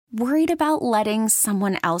Worried about letting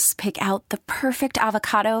someone else pick out the perfect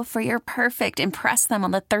avocado for your perfect impress them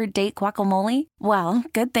on the third date guacamole? Well,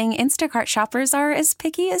 good thing Instacart shoppers are as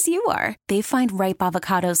picky as you are. They find ripe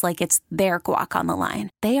avocados like it's their guac on the line.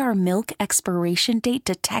 They are milk expiration date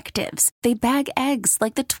detectives. They bag eggs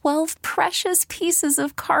like the 12 precious pieces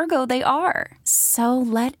of cargo they are. So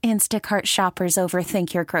let Instacart shoppers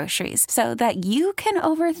overthink your groceries so that you can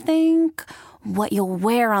overthink what you'll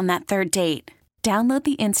wear on that third date. Download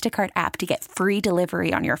the Instacart app to get free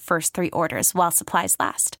delivery on your first 3 orders while supplies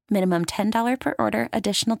last. Minimum $10 per order.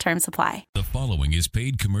 Additional terms apply. The following is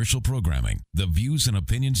paid commercial programming. The views and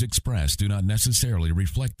opinions expressed do not necessarily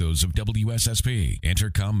reflect those of WSSP,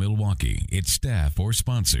 Intercom Milwaukee, its staff, or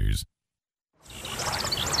sponsors.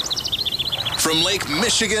 From Lake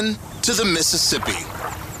Michigan to the Mississippi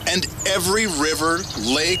and every river,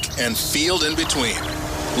 lake, and field in between,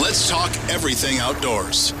 let's talk everything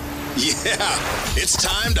outdoors. Yeah, it's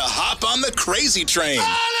time to hop on the crazy train.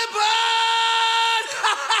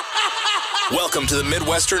 Welcome to the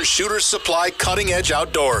Midwestern Shooter's Supply Cutting Edge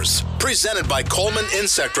Outdoors, presented by Coleman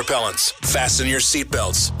Insect Repellents. Fasten your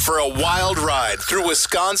seatbelts for a wild ride through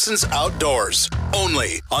Wisconsin's outdoors,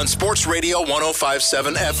 only on Sports Radio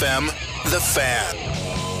 105.7 FM, The Fan.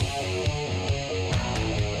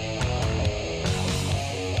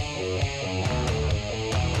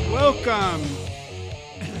 Welcome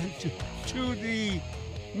to the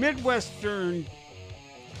Midwestern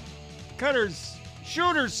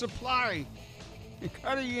Shooter's Supply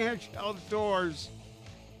Cutting Edge Outdoors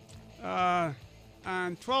on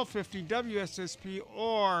 1250 WSSP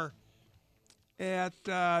or at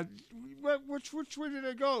which way did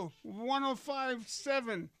I go?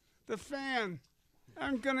 105.7 The Fan.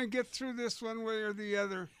 I'm gonna get through this one way or the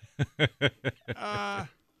other.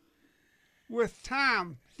 With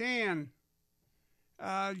Tom, Dan,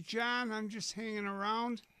 John, I'm just hanging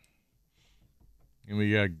around. And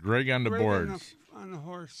we got Greg on the boards. On the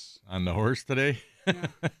horse. On the horse today? Yeah.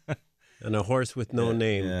 On a horse with no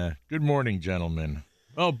name. Yeah. Good morning, gentlemen.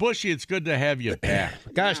 Oh, Bushy, it's good to have you back.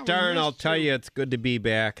 Gosh darn, I'll tell you, it's good to be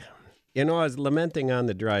back. You know, I was lamenting on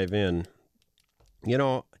the drive in. You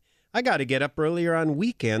know, I got to get up earlier on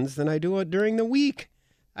weekends than I do during the week.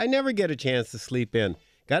 I never get a chance to sleep in.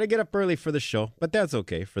 Got to get up early for the show, but that's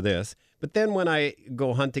okay for this. But then when I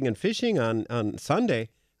go hunting and fishing on Sunday,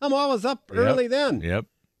 I'm always up early then. Yep.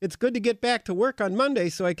 It's good to get back to work on Monday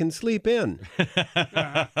so I can sleep in.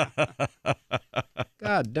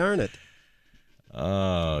 God darn it.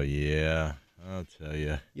 Oh, yeah. I'll tell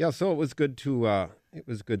you. Yeah, so it was good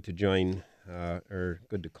to join or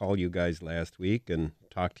good to call you guys last week and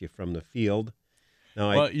talk to you from the field.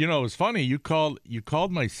 Now, it was funny. You called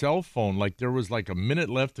my cell phone like there was like a minute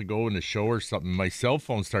left to go in the show or something. My cell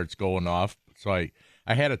phone starts going off, so I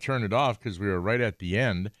had to turn it off because we were right at the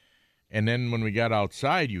end. And then when we got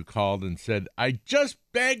outside, you called and said, "I just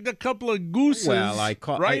bagged a couple of gooses." Well, I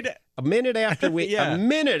called right a minute after we yeah. a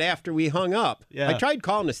minute after we hung up. Yeah. I tried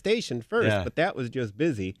calling the station first, but that was just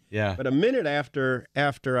busy. Yeah. But a minute after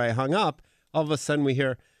I hung up, all of a sudden we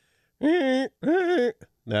hear.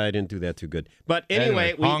 No, I didn't do that too good. But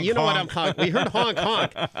anyway, honk, you know honk. what I'm talking. We heard honk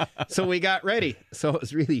honk, so we got ready. So it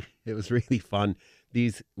was really fun.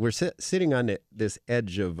 We're sitting on this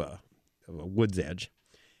edge of a woods edge,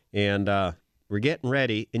 and we're getting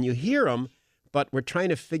ready, and you hear them, but we're trying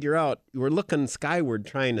to figure out. We're looking skyward,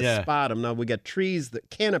 trying to spot them. Now we got trees, the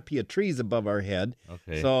canopy of trees above our head.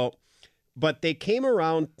 Okay. So, but they came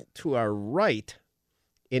around to our right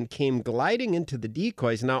and came gliding into the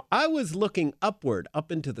decoys. Now, I was looking upward,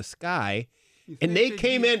 up into the sky, and they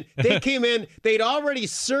came in. They'd already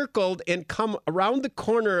circled and come around the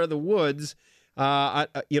corner of the woods.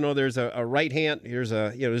 There's a right hand. There's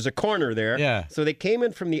a corner there. Yeah. So they came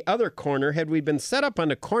in from the other corner. Had we been set up on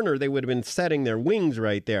the corner, they would have been setting their wings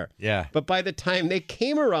right there. Yeah. But by the time they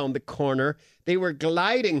came around the corner, they were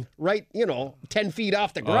gliding right, 10 feet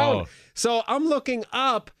off the ground. Oh. So I'm looking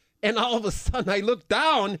up. And all of a sudden, I look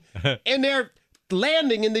down, and they're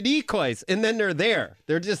landing in the decoys, and then they're there.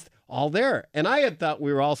 They're just all there. And I had thought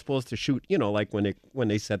we were all supposed to shoot, like when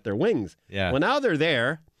they set their wings. Yeah. Well, now they're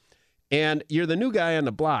there, and you're the new guy on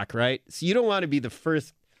the block, right? So you don't want to be the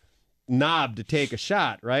first knob to take a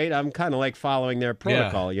shot, right? I'm kind of like following their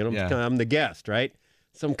protocol, I'm the guest, right?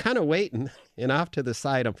 So I'm kind of waiting, and off to the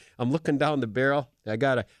side, I'm looking down the barrel. I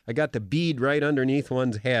got the bead right underneath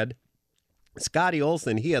one's head. Scotty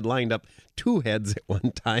Olson, he had lined up 2 heads at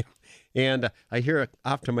one time. And I hear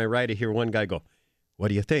off to my right, I hear one guy go, "What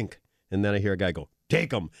do you think?" And then I hear a guy go,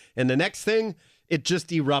 "Take him." And the next thing, it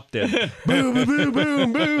just erupted. Boom, boom,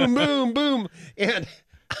 boom, boom, boom, boom. And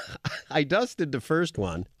I dusted the first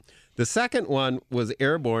one. The second one was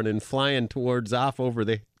airborne and flying towards off over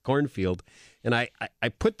the cornfield. And I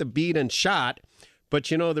put the bead and shot, but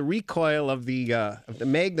the recoil of the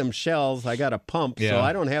Magnum shells, I got a pump, so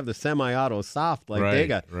I don't have the semi-auto soft like they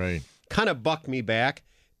got. Right. Kind of bucked me back.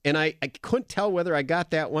 And I couldn't tell whether I got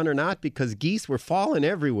that one or not because geese were falling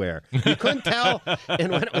everywhere. You couldn't tell.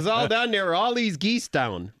 And when it was all done, there were all these geese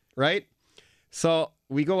down, right? So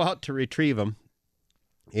we go out to retrieve them.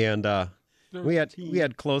 And we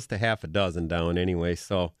had close to half a dozen down anyway.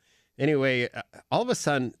 So anyway, all of a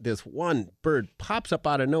sudden, this one bird pops up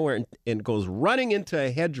out of nowhere and goes running into a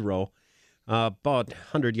hedgerow about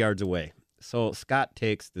 100 yards away. So Scott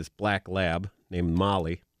takes this black lab named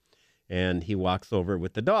Molly, and he walks over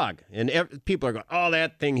with the dog. And people are going, oh,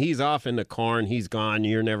 that thing, he's off in the corn. He's gone.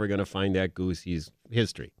 You're never going to find that goose. He's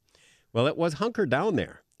history. Well, it was hunkered down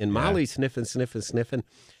there. And Molly's sniffing.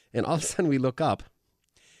 And all of a sudden we look up,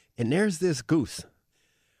 and there's this goose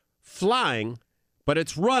flying, but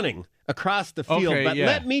it's running across the field. Okay, but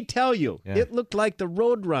let me tell you, it looked like the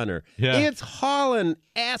Roadrunner. Yeah. It's hauling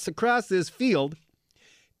ass across this field.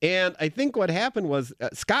 And I think what happened was,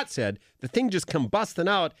 Scott said, the thing just come busting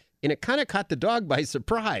out, and it kind of caught the dog by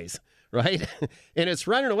surprise, right? And it's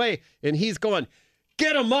running away, and he's going,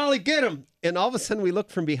 get him, Molly, get him. And all of a sudden we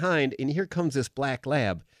look from behind, and here comes this black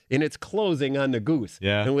lab, and it's closing on the goose.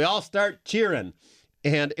 Yeah. And we all start cheering.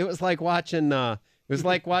 And it was like watching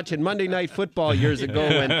Monday Night Football years ago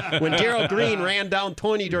when Darryl Green ran down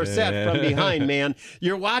Tony Dorsett from behind, man.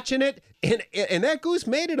 You're watching it, and that goose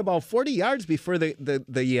made it about 40 yards before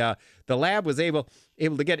the lab was able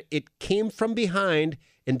to get it. It came from behind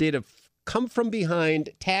and did a come from behind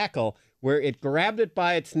tackle where it grabbed it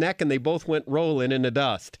by its neck and they both went rolling in the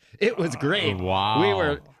dust. It was great.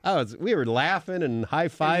 Wow. We were laughing and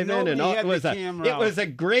high-fiving and it was a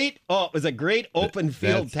great open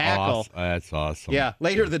field tackle. That's awesome. Yeah.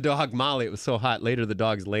 Later the dog Molly, it was so hot. Later the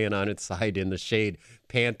dog's laying on its side in the shade,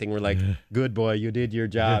 panting. We're like, "Good boy, you did your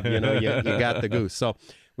job. You got the goose." So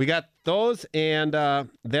we got those, and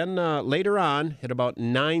then later on at about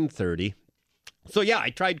 9:30. So yeah,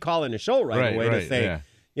 I tried calling the show right away to say,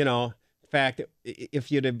 in fact,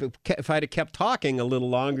 if I'd have kept talking a little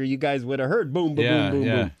longer, you guys would have heard boom, boom, boom, boom,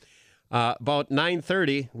 boom. About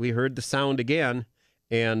 9:30, we heard the sound again,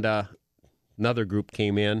 and another group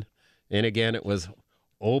came in, and again it was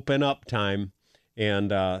open up time,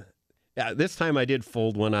 and this time I did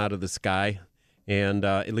fold one out of the sky, and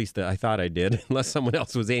at least I thought I did, unless someone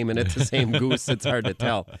else was aiming at the same goose. It's hard to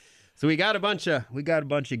tell. So we got a bunch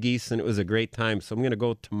of geese, and it was a great time. So I'm going to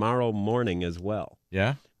go tomorrow morning as well.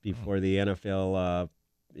 Yeah. Before the NFL,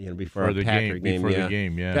 before our the Packer game. Before the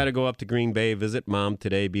game, yeah. Got to go up to Green Bay, visit Mom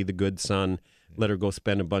today, be the good son, let her go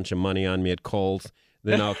spend a bunch of money on me at Kohl's.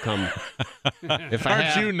 Then I'll come.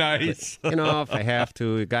 Aren't you nice? If I have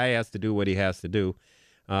to, the guy has to do what he has to do.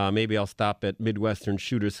 Maybe I'll stop at Midwestern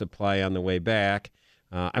Shooter Supply on the way back.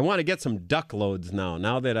 I want to get some duck loads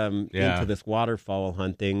now that I'm into this waterfowl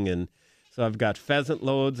hunting. And so I've got pheasant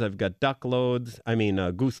loads, I've got duck loads,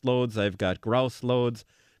 goose loads, I've got grouse loads.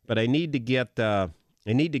 But I need to get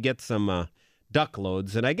some duck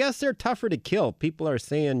loads, and I guess they're tougher to kill. People are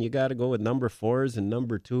saying you got to go with number 4s and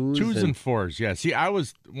number 2s. 2s and 4s, yeah. See,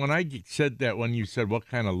 when you said what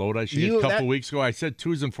kind of load I should get a couple weeks ago, I said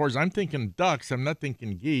 2s and 4s. I'm thinking ducks. I'm not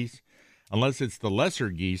thinking geese, unless it's the lesser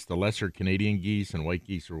geese, the lesser Canadian geese and white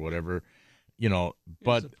geese or whatever,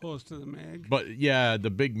 But as opposed to the mag. But yeah, the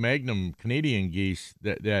big Magnum Canadian geese.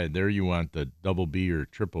 There you want the double B or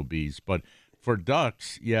triple Bs, but. For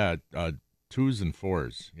ducks, 2s and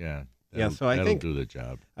 4s, So I think that'll do the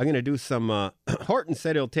job. I'm going to do some. Horton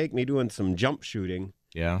said he'll take me doing some jump shooting.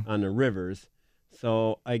 On the rivers.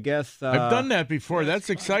 So I guess I've done that before.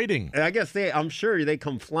 That's exciting. I guess I'm sure they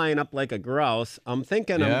come flying up like a grouse. I'm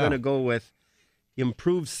thinking I'm going to go with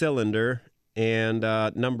improved cylinder and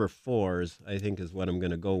number 4s. I think is what I'm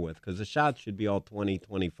going to go with because the shots should be all 20,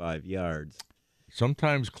 25 yards.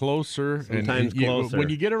 Sometimes closer. Closer. When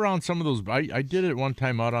you get around some of those, I did it one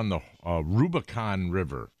time out on the Rubicon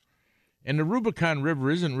River. And the Rubicon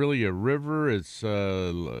River isn't really a river. It's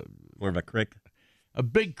more of a creek. A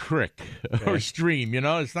big creek or stream,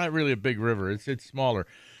 It's not really a big river. It's smaller.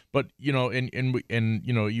 But, and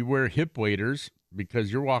you wear hip waders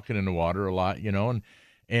because you're walking in the water a lot, and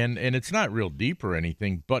it's not real deep or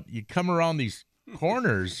anything. But you come around these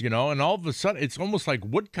corners, and all of a sudden it's almost like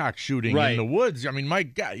woodcock shooting in the woods. I mean, my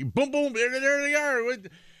God, boom, boom, there they are.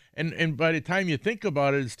 And by the time you think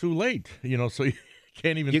about it, it's too late, so you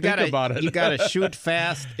can't even think about it. You got to shoot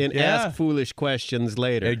fast and ask foolish questions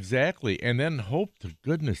later. Exactly. And then hope to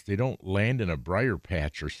goodness they don't land in a briar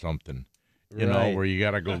patch or something. you know, where you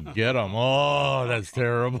got to go get them. Oh, that's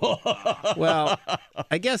terrible. Well,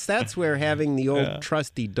 I guess that's where having the old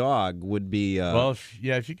trusty dog would be. Well,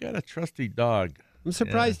 if you got a trusty dog. I'm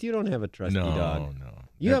surprised you don't have a trusty dog. No.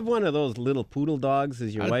 You have one of those little poodle dogs?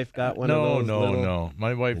 Has your wife got one of those? No.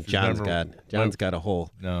 My wife John's got a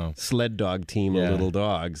whole sled dog team of little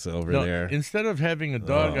dogs over there. Instead of having a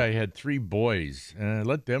dog, I had 3 boys.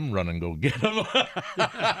 Let them run and go get them.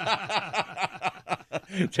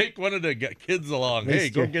 Take one of the kids along.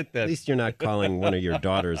 Hey, go get that. At least you're not calling one of your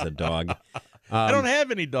daughters a dog. I don't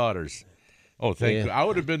have any daughters. Oh, thank you. I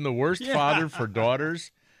would have been the worst father for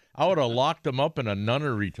daughters. I would have locked them up in a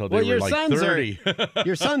nunnery till they were like 30.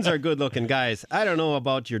 Your sons are good-looking guys. I don't know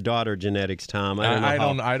about your daughter genetics, Tom. I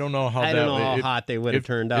don't know how hot they would have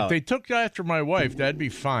turned out. If they took after my wife, that'd be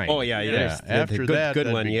fine. Oh yeah. After that,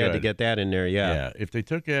 good one. You had to get that in there. Yeah. If they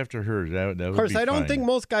took after her, that would be fine. Of course, I don't think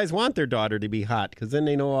most guys want their daughter to be hot because then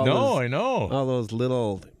they know I know all those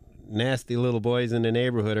little nasty little boys in the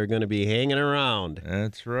neighborhood are going to be hanging around.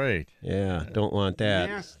 That's right. Yeah, don't want that.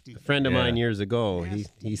 Nasty. A friend of mine years ago,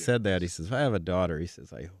 he said that. He says, I have a daughter. He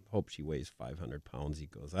says, I hope she weighs 500 pounds. He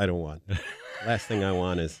goes, I don't want. Last thing I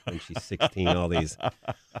want is when she's 16, all these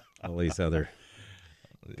other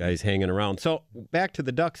guys hanging around. So back to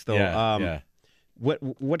the ducks, though. Yeah.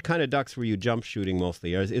 What kind of ducks were you jump shooting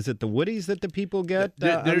mostly? Is it the woodies that the people get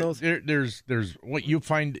on those? There's what you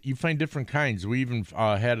find different kinds. We even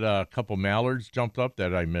had a couple mallards jumped up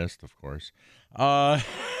that I missed, of course. Well,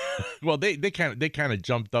 they kind of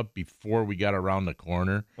jumped up before we got around the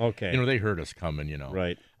corner. Okay, they heard us coming.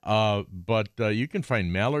 Right. But you can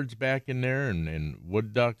find mallards back in there and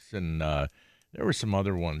wood ducks and. There were some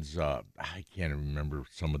other ones. I can't remember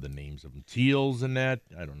some of the names of them. Teals and that.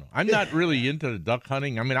 I don't know. I'm not really into the duck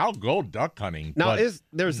hunting. I mean, I'll go duck hunting. Now,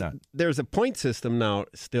 there's a point system now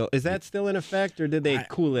still. Is that still in effect, or did they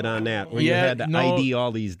cool it on that where you had to ID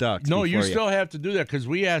all these ducks? No, you still have to do that because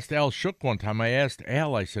we asked Al Shook one time. I asked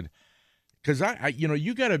Al, I said, because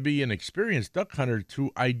you got to be an experienced duck hunter to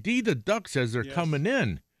ID the ducks as they're coming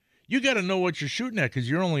in. You got to know what you're shooting at because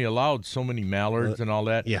you're only allowed so many mallards and all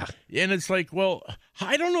that. Yeah. And it's like, well,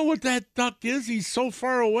 I don't know what that duck is. He's so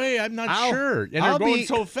far away. I'm not sure. And they're going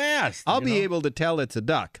so fast. I'll be able to tell it's a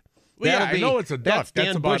duck. Well, I know it's a duck. That's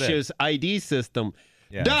Dan Bush's ID system.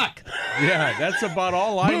 Yeah. Duck. Yeah, that's about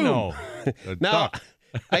all I know. Now,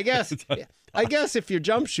 I guess if you're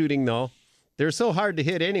jump shooting, though, they're so hard to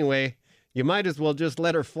hit anyway, you might as well just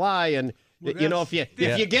let her fly and... if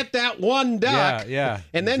you get that one duck,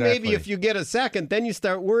 and then maybe if you get a second, then you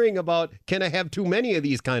start worrying about, can I have too many of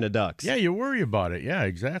these kind of ducks? Yeah, you worry about it. Yeah,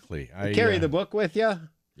 exactly. Carry the book with you?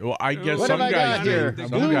 Well, I guess what some have I guys got do. here?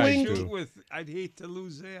 Some guys do. I'd hate to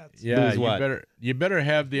lose that. Yeah, lose what? You better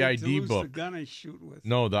have the I'd ID lose book. The gun I shoot with.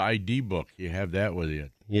 No, the ID book. You have that with you.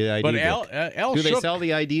 Yeah, ID book. Al do they Shook, sell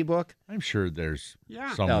the ID book? I'm sure there's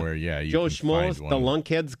somewhere. You Joe can find Schmo's one. The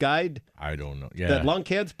Lunkhead's Guide. I don't know. Yeah, The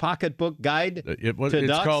Lunkhead's Pocketbook Guide. It's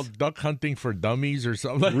ducks? called Duck Hunting for Dummies or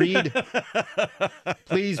something. Read.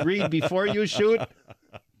 Please read before you shoot.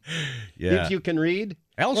 Yeah, if you can read.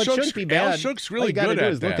 Al Shook's be bad. Al Shook's really All you good do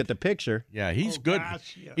at is that. look at the picture. Yeah, he's good.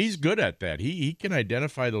 Gosh, yes. He's good at that. He can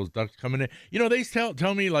identify those ducks coming in. They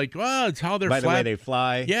tell me like, it's how they're By the way they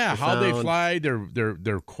fly. Yeah, how they sound. fly,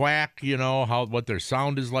 their quack, what their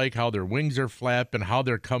sound is like, how their wings are flapping, how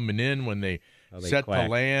they're coming in when they set quack.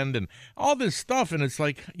 to land, and all this stuff. And it's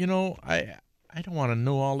like, I don't want to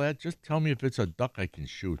know all that. Just tell me if it's a duck I can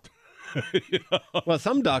shoot. Well,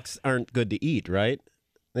 some ducks aren't good to eat, right?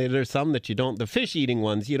 There's some that you don't. The fish-eating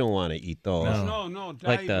ones, you don't want to eat those. No.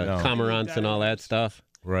 Like the cormorants and all that stuff.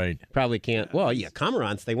 Right. Probably can't. Well, yeah,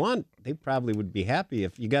 cormorants, they probably would be happy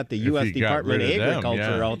if you got the U.S. you got Department of rid of them,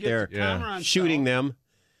 Agriculture out there shooting them.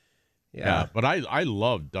 Yeah, but I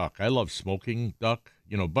love duck. I love smoking duck.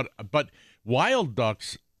 But wild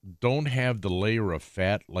ducks don't have the layer of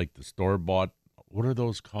fat like the store-bought. What are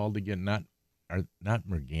those called again? Not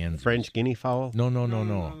mergansers. French guinea fowl? No.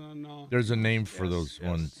 No. There's a name for those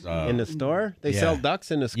ones. In the store? They sell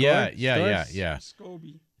ducks in the store? Yeah.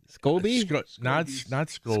 Scoby. Scoby? Not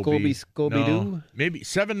Scoby. Scooby-Doo? No. Maybe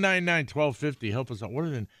 799-1250. Help us out.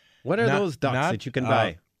 What are those ducks that you can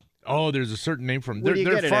buy? There's a certain name for them. Where do you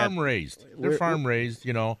They're get it farm at? raised. They're farm raised,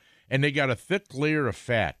 and they got a thick layer of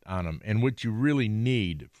fat on them, and what you really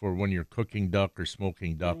need for when you're cooking duck or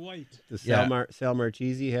smoking duck. White. Does Sal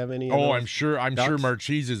Marchese have any of those I'm sure ducks?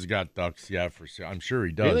 Marchese's got ducks. Yeah, for sure. I'm sure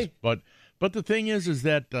he does. Really? But the thing is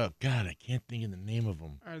that God, I can't think of the name of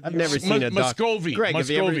them. I've never seen a duck. Muscovy. Greg, have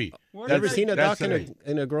you ever seen a duck that's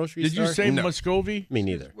in a grocery Did store? you say No. Muscovy? Me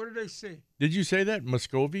neither. What did I say? Did you say that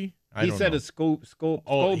Muscovy? I He don't said know. a Scoby.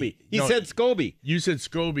 Oh, He no, said Scoby. You said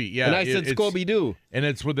Scoby, yeah. And I said it's- Scooby-Doo. And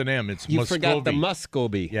it's with an M. It's You Muscovy. forgot the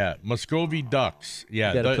Muscovy. Yeah, Muscovy ducks.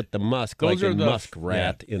 Yeah, You got to put the musk like in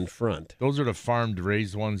muskrat in front. Those are the farmed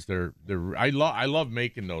raised ones. I love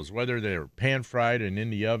making those, whether they're pan fried and in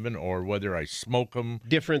the oven or whether I smoke them.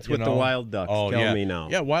 Difference with the wild ducks. Oh, Tell me now.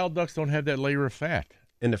 Yeah, wild ducks don't have that layer of fat.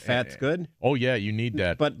 And the fat's good? Oh yeah, you need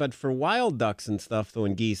that. But for wild ducks and stuff, though,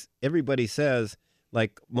 and geese, everybody says,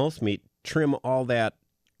 like most meat, trim all that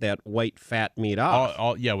white fat meat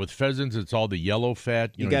off. Yeah, with pheasants, it's all the yellow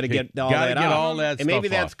fat. You got to get all that off. all that and maybe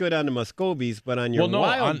stuff that's off. good on the Muscovies, but on your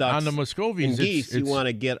wild ducks on the Muscovies, and geese, you want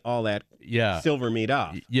to get all that silver meat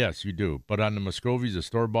off. Yes, you do. But on the Muscovies, the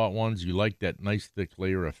store-bought ones, you like that nice thick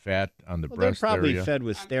layer of fat on the breast They're probably area. fed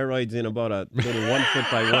with steroids in about a little 1 foot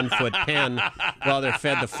by 1 foot pen while they're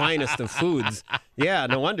fed the finest of foods. Yeah,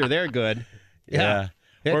 no wonder they're good. Yeah.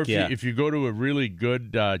 Heck Or yeah. if you go to a really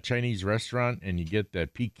good Chinese restaurant and you get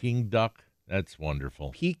that Peking duck, that's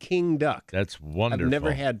wonderful. Peking duck. That's wonderful. I've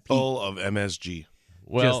never had Full of MSG.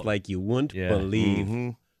 just like you wouldn't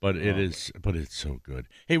believe. But it's so good.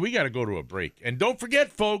 Hey, we got to go to a break. And don't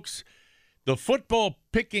forget, folks, the football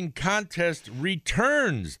picking contest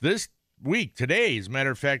returns this week, today, as a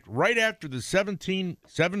matter of fact, right after the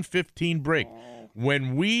 7:15 break.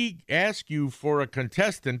 When we ask you for a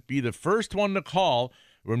contestant, be the first one to call.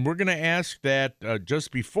 When we're going to ask that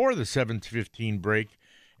just before the 7:15 break.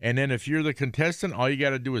 And then if you're the contestant, all you got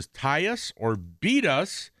to do is tie us or beat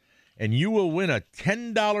us, and you will win a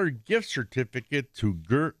 $10 gift certificate to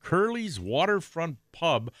Curly's Waterfront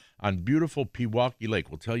Pub on beautiful Pewaukee Lake.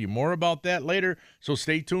 We'll tell you more about that later, so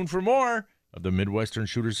stay tuned for more of the Midwestern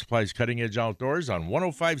Shooter Supplies Cutting Edge Outdoors on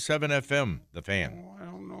 105.7 FM, The Fan. Oh, I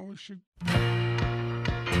don't know. We should.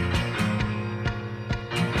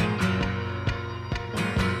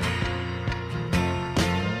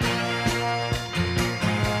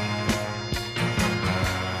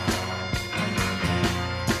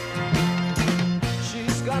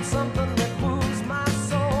 She's got something that moves my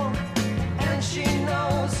soul, and she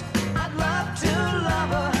knows I'd love to love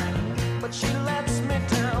her, but she lets me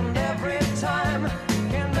down every time.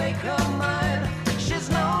 Can't make her mine. She's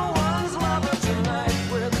no one's lover tonight.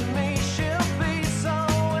 With me, she'll be so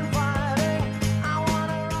inviting. I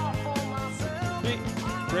want her all for myself.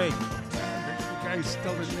 Great. The guy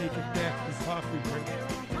still didn't make it back from coffee break. This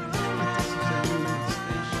is a Union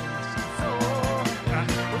station.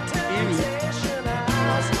 Annie. Temptation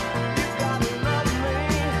eyes. You gotta love me.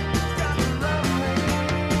 Gotta love me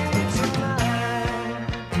tonight.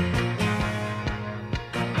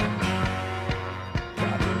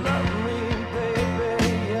 Gotta love me, baby,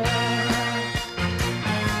 yeah.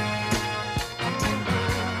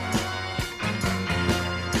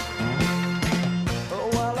 Oh,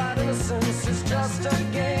 well, our innocence is just a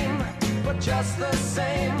game, but just the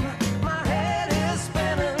same, my head is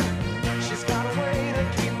spinning. She's got a way to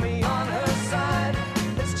keep me on her side.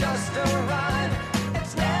 It's just a ride.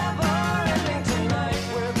 It's never ending tonight.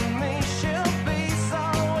 With me, she'll be so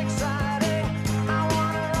exciting. I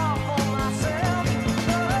want her all for myself.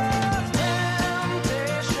 Those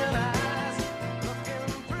temptation eyes looking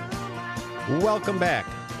through my Welcome back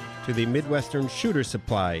to the Midwestern Shooter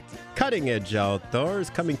Supply Cutting Edge Outdoors,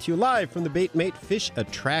 coming to you live from the Bait Mate Fish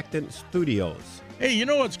Attractant Studios. Hey, you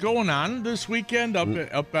know what's going on this weekend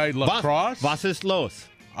up by La Crosse? Was ist los?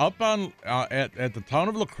 Up on at the town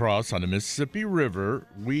of La Crosse on the Mississippi River,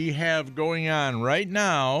 we have going on right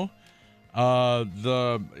now.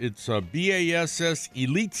 It's a BASS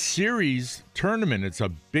Elite Series tournament. It's a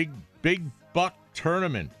big buck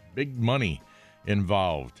tournament, big money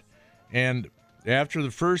involved. And after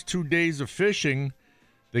the first 2 days of fishing,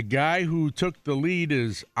 the guy who took the lead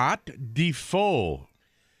is Ott Defoe.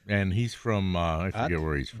 And he's from, I forget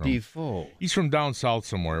where he's from. Defoe. He's from down south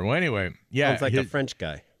somewhere. Well, anyway, yeah. Sounds like a French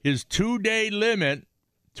guy. His 2-day limit,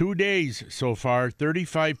 2 days so far,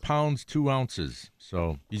 35 pounds, 2 ounces.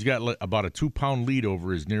 So he's got about a 2-pound lead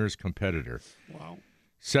over his nearest competitor. Wow.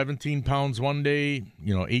 17 pounds one day,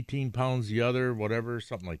 18 pounds the other, whatever,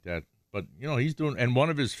 something like that. But, he's doing, and one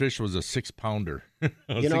of his fish was a 6-pounder, a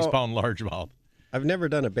 6-pound largemouth. I've never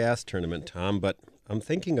done a bass tournament, Tom, but I'm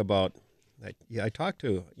thinking about, I talked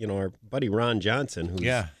to, our buddy Ron Johnson,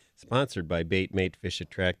 who's sponsored by Bait Mate Fish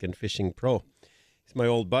Attract and Fishing Pro. He's my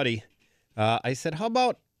old buddy. I said, how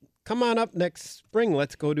about come on up next spring?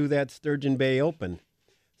 Let's go do that Sturgeon Bay Open.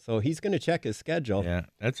 So he's going to check his schedule. Yeah,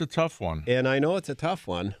 that's a tough one. And I know it's a tough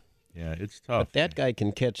one. Yeah, it's tough. But that guy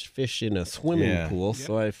can catch fish in a swimming pool,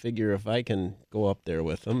 so I figure if I can go up there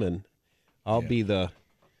with him, and I'll be the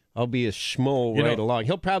I'll be a schmo right along.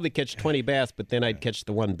 He'll probably catch 20 bass, but then I'd catch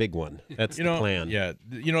the one big one. That's the plan. Yeah.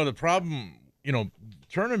 The problem,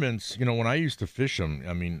 tournaments, when I used to fish them,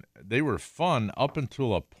 I mean, they were fun up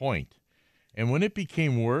until a point. And when it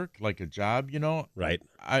became work, like a job, Right.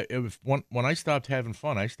 When I stopped having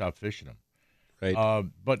fun, I stopped fishing them. Right.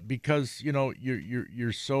 But because,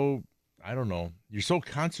 you're so, I don't know, you're so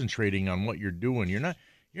concentrating on what you're doing.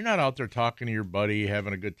 You're not out there talking to your buddy,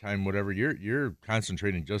 having a good time, whatever. You're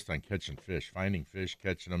concentrating just on catching fish, finding fish,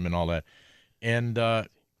 catching them, and all that. And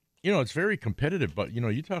it's very competitive. But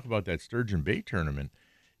you talk about that Sturgeon Bay tournament.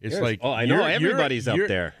 It's I know everybody's up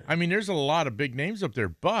there. I mean, there's a lot of big names up there.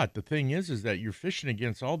 But the thing is that you're fishing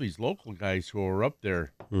against all these local guys who are up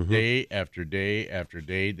there day after day after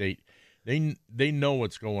day. They know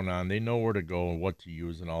what's going on. They know where to go and what to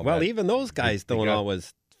use and all that. Well, even those guys don't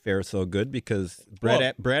always fare so good because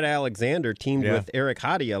Brett Alexander teamed with Eric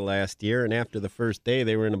Hadia last year, and after the first day,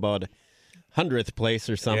 they were in about 100th place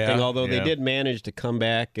or something, although they did manage to come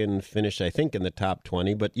back and finish, I think, in the top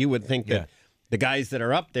 20. But you would think that the guys that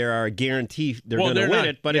are up there are guaranteed they're going to win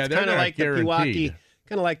it, but it's kind of like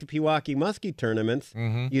the Pewaukee Muskie tournaments.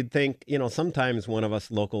 You'd think, sometimes one of us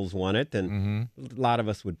locals won it, and a lot of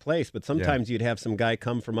us would place, but sometimes you'd have some guy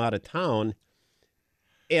come from out of town.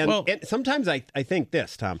 And sometimes I think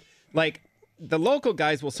this, Tom, like the local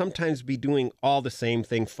guys will sometimes be doing all the same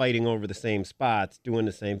thing, fighting over the same spots, doing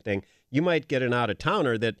the same thing. You might get an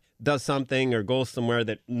out-of-towner that does something or goes somewhere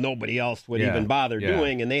that nobody else would even bother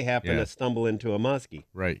doing, and they happen to stumble into a muskie.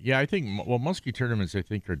 Right. Yeah, I think, muskie tournaments, I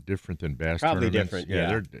think, are different than bass Probably tournaments.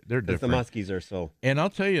 Different, they're different. The muskies are so. And I'll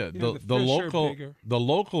tell you, the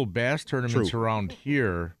local bass tournaments around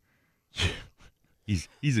here, he's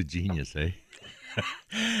a genius, eh?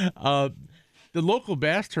 The local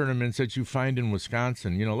bass tournaments that you find in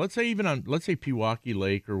Wisconsin, let's say Pewaukee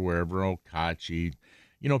Lake or wherever, Okauchee,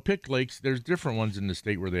 pick lakes. There's different ones in the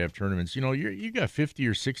state where they have tournaments. You got 50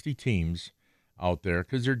 or 60 teams out there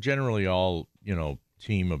because they're generally all,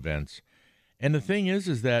 team events. And the thing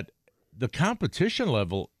is that the competition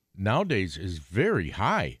level nowadays is very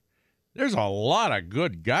high. There's a lot of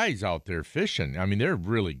good guys out there fishing. I mean, they're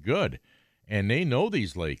really good. And they know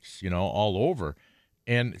these lakes, all over.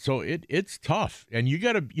 And so it's tough. And you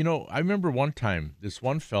got to, I remember one time, this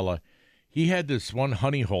one fella, he had this one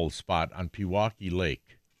honey hole spot on Pewaukee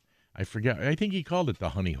Lake. I forget. I think he called it the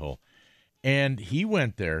honey hole. And he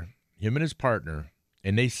went there, him and his partner,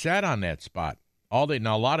 and they sat on that spot all day.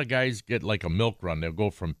 Now, a lot of guys get like a milk run. They'll go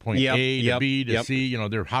from point A to B to C.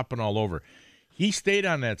 They're hopping all over. He stayed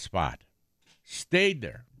on that spot, stayed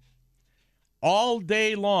there all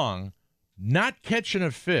day long, not catching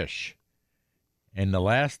a fish. And the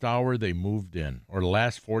last hour they moved in, or the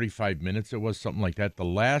last 45 minutes, it was something like that.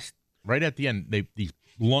 Right at the end, these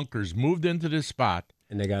lunkers moved into this spot.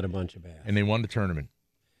 And they got a bunch of bass. And they won the tournament.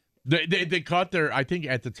 They caught I think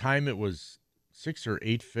at the time it was 6 or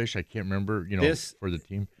 8 fish. I can't remember, for the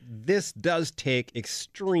team. This does take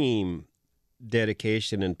extreme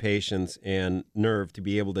dedication and patience and nerve to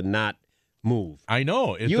be able to not move. I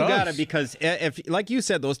know. You got to, because if, like you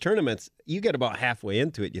said, those tournaments, you get about halfway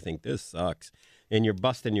into it, you think this sucks. And you're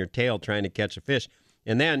busting your tail trying to catch a fish.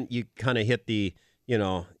 And then you kind of hit the,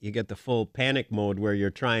 you get the full panic mode where you're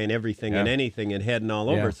trying everything and anything and heading all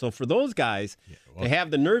over. So for those guys to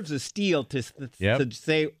have the nerves of steel to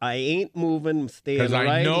say, I ain't moving, staying right here. Because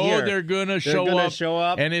I know they're going to show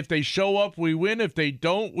up. And if they show up, we win. If they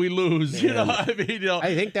don't, we lose. I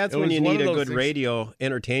think that's when you need a good radio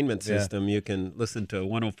entertainment system. You can listen to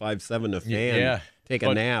 105.7 The Fan, take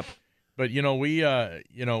a nap. But, we,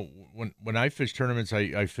 when I fish tournaments,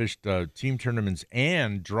 I fished team tournaments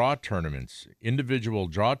and draw tournaments. Individual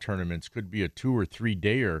draw tournaments could be a 2 or 3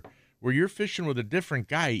 dayer where you're fishing with a different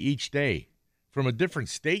guy each day from a different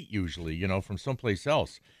state, usually, from someplace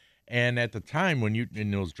else. And at the time when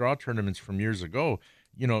in those draw tournaments from years ago,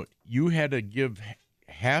 you had to give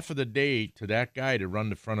half of the day to that guy to run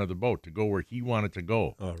the front of the boat, to go where he wanted to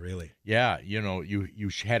go. Oh, really? Yeah. You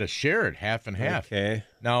had to share it half and half. Okay.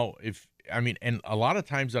 Now, and a lot of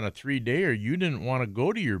times on a 3-dayer, you didn't want to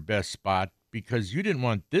go to your best spot because you didn't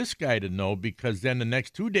want this guy to know, because then the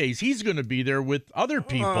next 2 days he's going to be there with other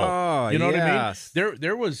people. Oh, you know what I mean?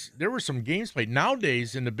 There were some games played.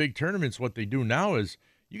 Nowadays in the big tournaments, what they do now is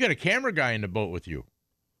you got a camera guy in the boat with you.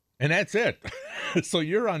 And that's it. So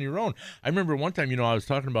you're on your own. I remember one time, I was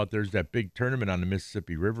talking about there's that big tournament on the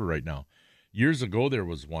Mississippi River right now. Years ago, there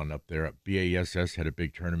was one up there. BASS had a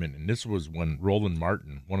big tournament, and this was when Roland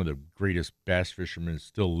Martin, one of the greatest bass fishermen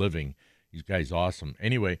still living, these guys awesome.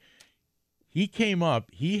 Anyway, he came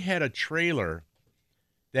up. He had a trailer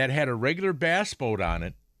that had a regular bass boat on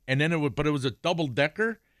it, and then it was a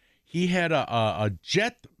double-decker, he had a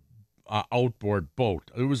jet outboard boat.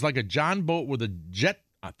 It was like a John boat with a jet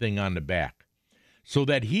thing on the back, so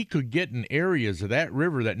that he could get in areas of that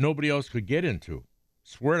river that nobody else could get into.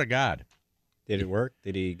 Swear to God. Did it work?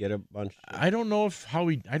 Did he get a bunch? I don't know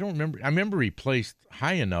I don't remember. I remember he placed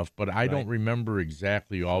high enough, but I don't remember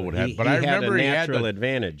exactly all what happened. But I remember he had a natural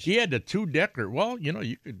advantage. He had the 2-decker. Well,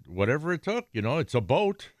 you could, whatever it took, it's a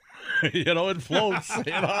boat. It floats.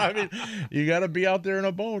 I mean, you got to be out there in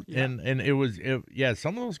a boat. Yeah. And it was,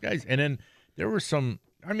 some of those guys. And then there were some,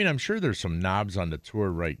 I mean, I'm sure there's some knobs on the tour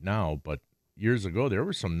right now, but years ago, there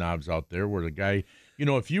were some knobs out there where the guy,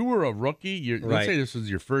 if you were a rookie, let's say this was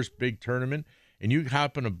your first big tournament, and you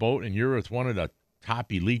hop in a boat and you're with one of the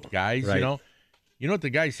top elite guys, you know what the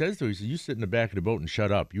guy says to you? He says, you sit in the back of the boat and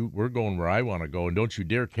shut up. We're going where I want to go, and don't you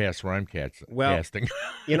dare cast where I'm casting.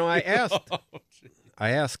 I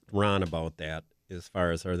asked Ron about that as far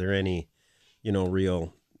as, are there any,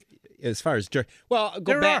 real, as far as,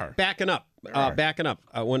 backing up.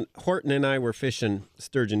 When Horton and I were fishing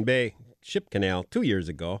Sturgeon Bay Ship Canal 2 years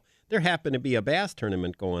ago, there happened to be a bass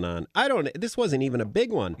tournament going on. This wasn't even a big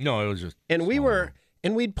one. No, it was just. And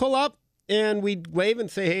we'd pull up and we'd wave and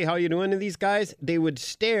say, hey, how you doing to these guys? They would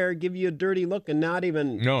stare, give you a dirty look, and not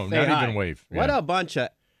even even wave. Yeah. What a bunch of.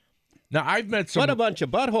 Now, I've met some. What a bunch of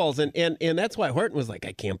buttholes. And that's why Horton was like,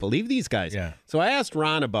 I can't believe these guys. Yeah. So I asked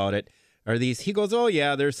Ron about it. He goes, oh,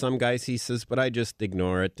 yeah, there's some guys, he says, but I just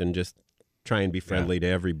ignore it and just try and be friendly to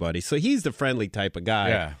everybody. So he's the friendly type of guy.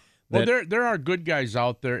 Yeah. Well, there are good guys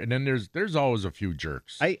out there, and then there's always a few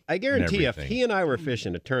jerks. I guarantee if he and I were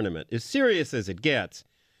fishing a tournament, as serious as it gets,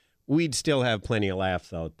 we'd still have plenty of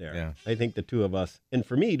laughs out there. Yeah. I think the two of us, and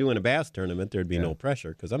for me, doing a bass tournament, there'd be no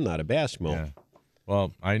pressure because I'm not a bass schmo. Yeah.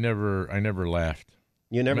 Well, I never laughed.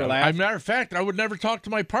 You never laughed? As a matter of fact, I would never talk to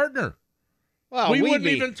my partner. Well, we wouldn't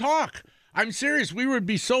even talk. I'm serious. We would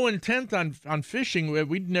be so intent on fishing,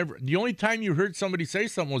 we'd never. The only time you heard somebody say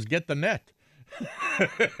something was get the net.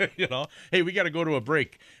 Hey, we got to go to a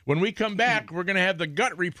break. When we come back, we're going to have the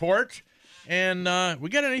gut report. And we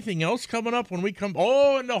got anything else coming up when we come?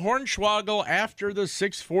 Oh, and the Hornswoggle after the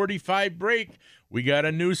 6:45 break. We got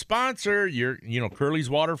a new sponsor. Curly's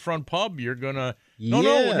Waterfront Pub. You're going to...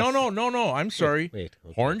 No. I'm sorry. Wait.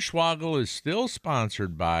 Okay. Hornswoggle is still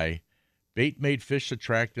sponsored by Bait Made Fish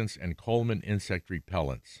Attractants and Coleman Insect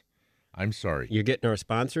Repellents. I'm sorry. You're getting our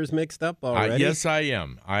sponsors mixed up already? Yes, I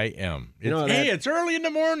am. It's early in the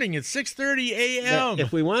morning. It's 6:30 a.m.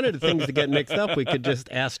 If we wanted things to get mixed up, we could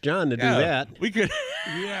just ask John to do that. We could.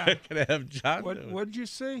 Could have John. What did you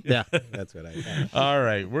say? Yeah, that's what I thought. All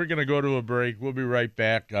right, we're going to go to a break. We'll be right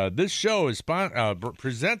back. This show is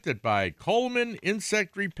presented by Coleman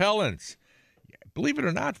Insect Repellents. Believe it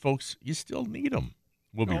or not, folks, you still need them.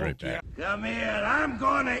 We'll be right back. Come here. I'm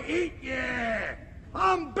going to eat you.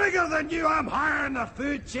 I'm bigger than you. I'm higher in the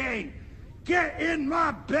food chain. Get in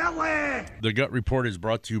my belly. The Gut Report is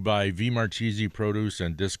brought to you by V. Marchese Produce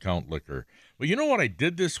and Discount Liquor. Well, you know what I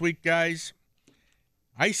did this week, guys?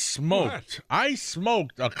 I smoked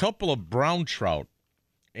a couple of brown trout.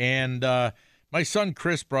 And my son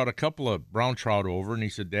Chris brought a couple of brown trout over, and he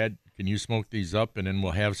said, Dad, can you smoke these up? And then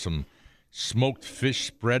we'll have some smoked fish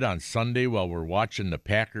spread on Sunday while we're watching the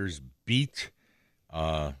Packers beat. Who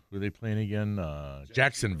are they playing again?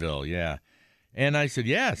 Jacksonville, yeah. And I said,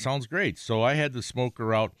 yeah, sounds great. So I had the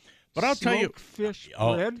smoker out. But I'll tell you.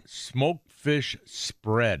 Smoked fish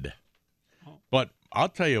spread. But I'll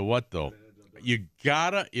tell you what, though.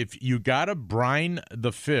 If you gotta brine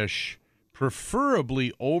the fish,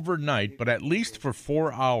 preferably overnight, but at least for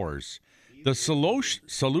 4 hours. The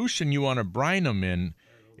solution you want to brine them in,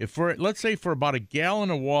 let's say for about a gallon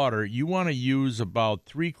of water, you want to use about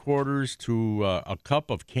 3/4 to a cup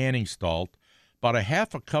of canning salt, about a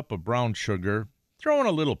half a cup of brown sugar, throw in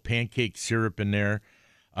a little pancake syrup in there,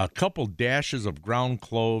 a couple dashes of ground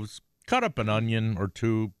cloves, cut up an onion or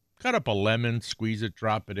two, cut up a lemon, squeeze it,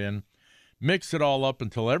 drop it in, mix it all up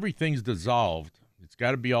until everything's dissolved. It's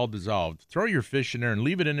got to be all dissolved. Throw your fish in there and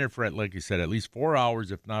leave it in there for, like you said, at least 4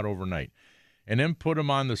 hours, if not overnight. And then put them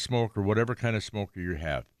on the smoker, whatever kind of smoker you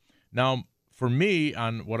have. Now, for me,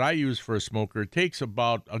 on what I use for a smoker, it takes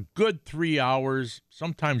about a good 3 hours,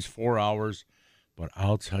 sometimes 4 hours. But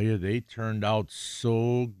I'll tell you, they turned out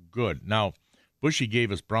so good. Now, Bushy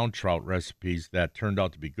gave us brown trout recipes that turned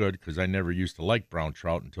out to be good because I never used to like brown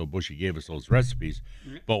trout until Bushy gave us those recipes.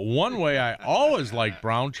 But one way I always liked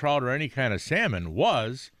brown trout or any kind of salmon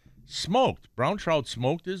was smoked. Brown trout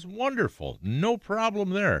smoked is wonderful. No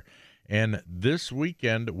problem there. And this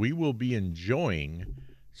weekend, we will be enjoying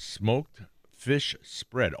smoked fish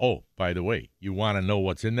spread. Oh, by the way, you want to know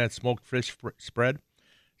what's in that smoked fish spread?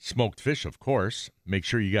 smoked fish, of course. Make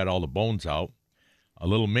sure you got all the bones out. A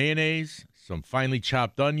little mayonnaise, some finely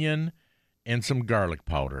chopped onion, and some garlic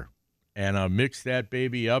powder. And mix that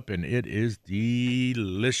baby up, and it is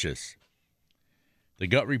delicious. The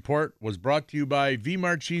Gut Report was brought to you by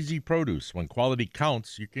V-Marchese Produce. When quality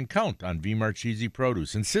counts, you can count on V-Marchese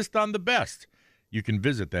Produce. Insist on the best. You can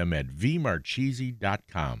visit them at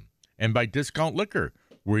vmarchese.com. And by Discount Liquor,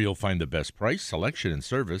 where you'll find the best price, selection, and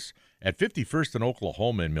service at 51st and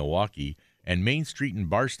Oklahoma in Milwaukee and Main Street in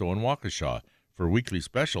Barstow and Waukesha. For weekly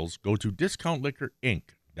specials, go to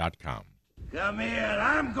discountliquorinc.com. Come here,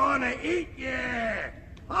 I'm gonna eat you.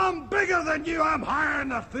 I'm bigger than you, I'm higher in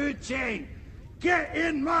the food chain. Get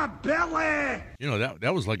in my belly. You know,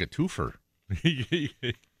 that was like a twofer. Who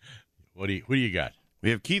do you got? We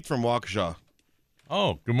have Keith from Waukesha.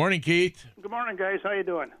 Oh, good morning, Keith. Good morning, guys. How you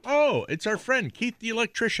doing? Oh, it's our friend, Keith the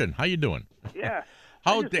electrician. How you doing? Yeah.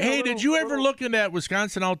 Did you ever look in that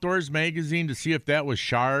Wisconsin Outdoors magazine to see if that was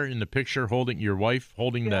Char in the picture holding your wife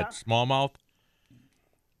holding that smallmouth?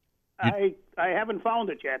 I haven't found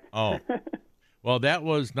it yet. Oh. Well, that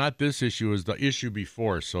was not this issue. It was the issue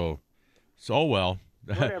before, so well.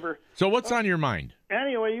 Whatever. So what's on your mind?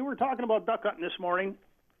 Anyway, you were talking about duck hunting this morning,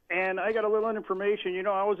 and I got a little information. You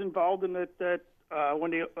know, I was involved in that when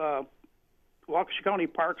the Waukesha County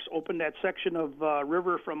Parks opened that section of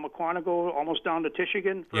river from McQuantico almost down to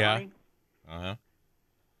Tishigan for hunting. Uh-huh.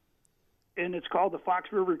 And it's called the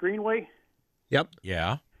Fox River Greenway. Yep.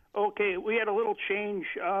 Yeah. Okay, we had a little change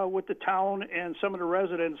with the town and some of the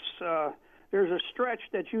residents. There's a stretch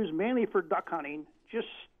that's used mainly for duck hunting, just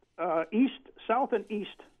south and east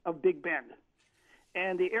of Big Bend.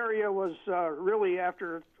 And the area was really,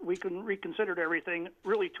 after we reconsidered everything,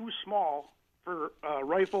 really too small for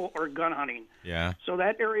rifle or gun hunting. Yeah. So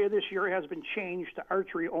that area this year has been changed to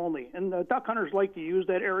archery only. And the duck hunters like to use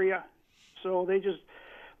that area. So they just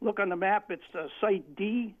look on the map. It's Site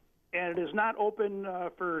D, and it is not open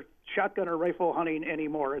for shotgun or rifle hunting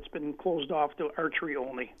anymore. It's been closed off to archery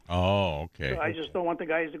only. Oh, okay. So I just don't want the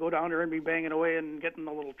guys to go down there and be banging away and getting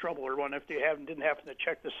a little trouble or one if they didn't happen to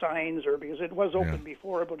check the signs, or because it was open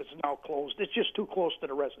before, but it's now closed. It's just too close to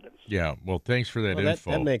the residents. Yeah, well, thanks for that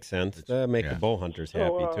info. That makes sense. That make the bow hunters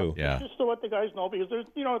happy, too. Yeah. Just to let the guys know, because there's,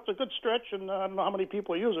 it's a good stretch, and I don't know how many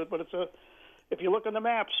people use it, but if you look on the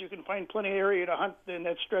maps, you can find plenty of area to hunt in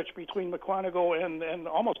that stretch between McQuantico and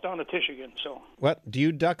almost down to Tishigan. So, what, do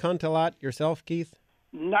you duck hunt a lot yourself, Keith?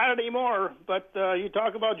 Not anymore, but you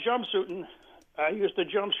talk about jumpsuiting. I used to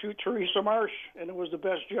jump shoot Teresa Marsh, and it was the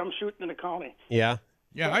best jump shooting in the county. Yeah.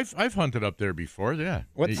 Yeah, I've hunted up there before. Yeah,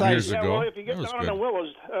 what size? Years ago. Well, if you get down on the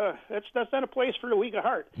willows, that's not a place for the weak of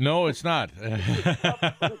heart. No, it's not.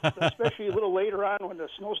 Especially a little later on when the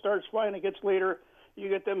snow starts flying. It gets later. You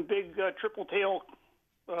get them big triple tail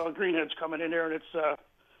greenheads coming in there, and it's.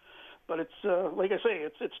 But it's like I say,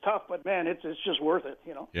 it's tough, but man, it's just worth it.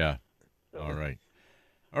 Yeah. All right,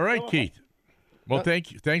 Keith. Well,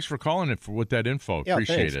 thank you. Thanks for calling with that info. Yeah,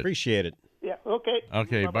 Appreciate thanks. it. Appreciate it. Yeah. Okay.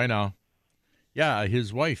 Okay. Bye now. Yeah,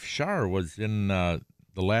 his wife Char was in the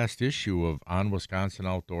last issue of On Wisconsin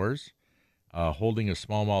Outdoors, holding a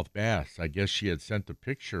smallmouth bass. I guess she had sent a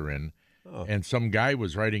picture in, and some guy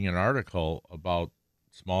was writing an article about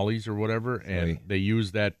smallies or whatever, and they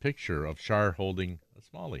used that picture of Char holding a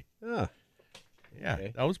smallie. Ah. Yeah,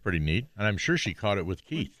 that was pretty neat, and I'm sure she caught it with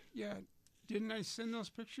Keith. Yeah, didn't I send those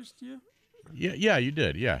pictures to you? Yeah, you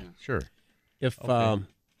did. Yeah, sure.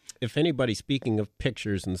 If anybody, speaking of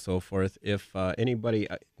pictures and so forth, if anybody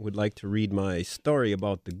would like to read my story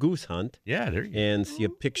about the goose hunt, there you and see a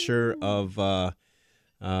picture of Greg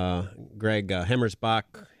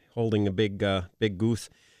Hemmersbach holding a big goose,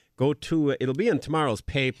 go to, it'll be in tomorrow's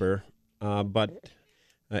paper, but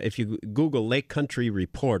if you Google Lake Country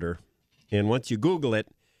Reporter, and once you Google it,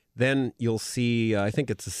 then you'll see, I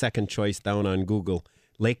think it's the second choice down on Google,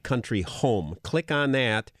 Lake Country Home. Click on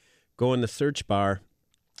that, go in the search bar,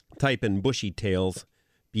 type in Bushy Tales,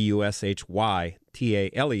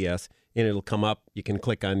 BUSHYTALES, and it'll come up. You can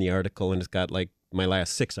click on the article, and it's got like my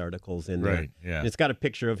last 6 articles in there. Right, yeah. And it's got a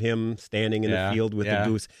picture of him standing in the field with the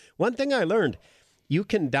goose. One thing I learned, you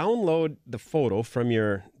can download the photo from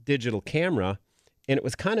your digital camera, and it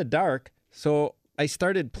was kind of dark, so I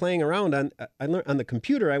started playing around on the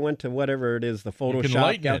computer. I went to whatever it is, the Photoshop. You can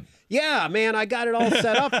lighten it. Yeah, man, I got it all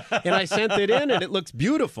set up, and I sent it in, and it looks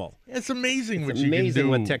beautiful. It's amazing what you can do. Amazing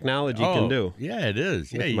what technology can do. Yeah, it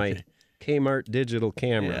is. With my Kmart digital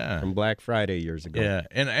camera from Black Friday years ago. Yeah,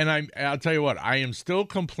 and I'll tell you what, I am still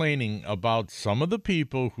complaining about some of the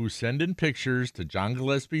people who send in pictures to John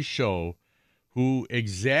Gillespie's show who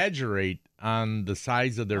exaggerate on the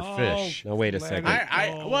size of their fish. No, wait a second.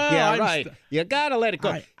 Right. You gotta let it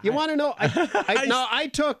go. You want to know? I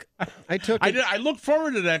look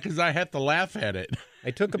forward to that because I have to laugh at it. I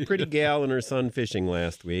took a pretty gal and her son fishing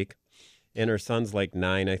last week, and her son's like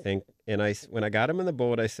 9, I think. And when I got him in the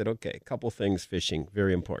boat, I said, okay, a couple things fishing,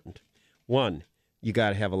 very important. One, you got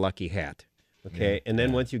to have a lucky hat, okay? And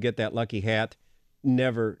then once you get that lucky hat,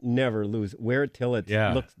 never lose. Wear it till it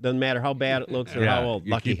looks, doesn't matter how bad it looks or how old,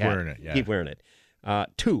 lucky hat. Wearing it, Keep wearing it.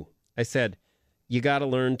 2, I said, you got to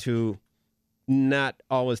learn to not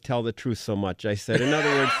always tell the truth so much. I said, in other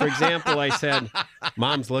words, for example, I said,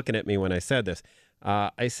 Mom's looking at me when I said this.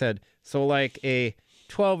 I said, so like a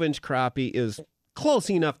 12-inch crappie is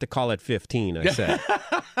close enough to call it 15, I said.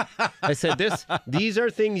 I said, these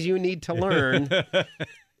are things you need to learn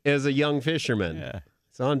as a young fisherman. Yeah.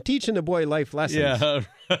 So I'm teaching the boy life lessons.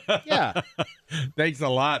 Yeah. Thanks a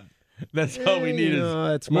lot. That's all we need.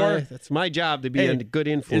 That's my job to be a good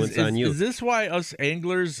influence on you. Is this why us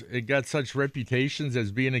anglers got such reputations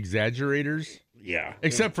as being exaggerators? Yeah.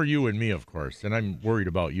 Except for you and me, of course. And I'm worried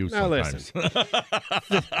about you sometimes.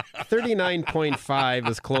 39.5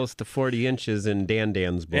 is close to 40 inches in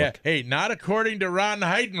Dan's book. Yeah. Hey, not according to Ron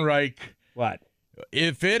Heidenreich. What?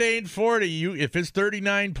 If it ain't 40, if it's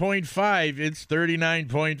 39.5, it's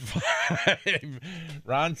 39.5.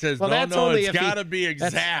 Ron says, it's got to be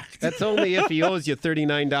exact. That's only if he owes you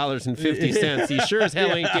 $39.50. He sure as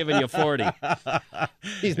hell ain't giving you 40.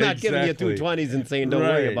 He's not giving you 220s and saying, don't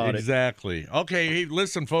worry about it. Exactly. Okay, hey,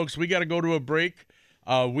 listen, folks, we got to go to a break.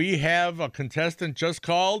 We have a contestant just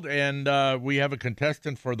called, and we have a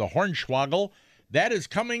contestant for the Hornswoggle. That is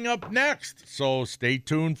coming up next, so stay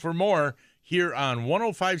tuned for more. Here on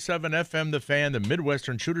 105.7 FM, The Fan, the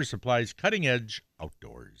Midwestern Shooter Supply's Cutting Edge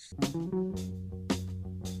Outdoors.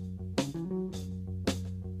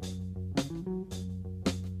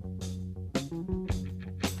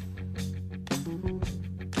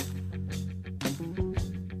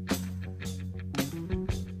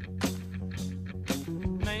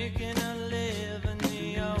 Making a living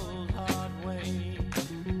the old hard way,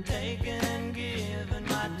 taking and giving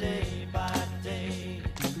my day by day.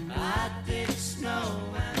 I dig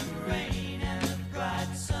snow and rain and the bright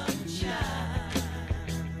sunshine.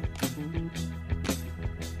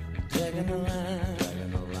 Taking the line.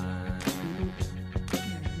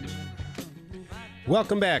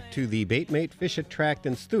 Welcome back to the Baitmate Fish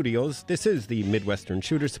Attractant Studios. This is the Midwestern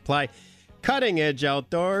Shooter Supply Cutting Edge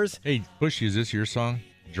Outdoors. Hey, Bushy, is this your song?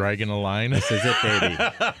 Dragging a Line? This is it, baby.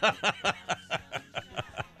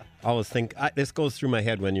 I always think, this goes through my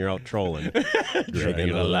head when you're out trolling.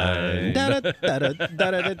 Dragging a line.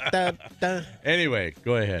 Anyway,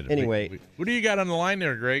 go ahead. Anyway. What do you got on the line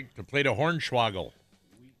there, Greg, to play the Hornswoggle?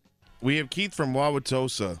 We have Keith from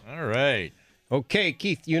Wauwatosa. All right. Okay,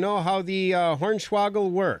 Keith, you know how the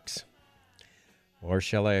Hornswoggle works? Or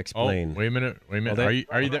shall I explain? Oh, wait a minute. Are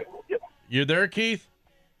you there? Yep. You there, Keith?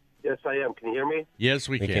 Yes, I am. Can you hear me? Yes,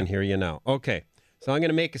 we can hear you now. Okay. So I'm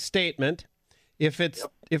going to make a statement. If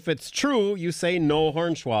it's true, you say no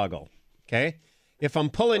Hornswoggle. Okay? If I'm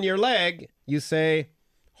pulling your leg, you say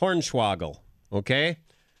Hornswoggle. Okay?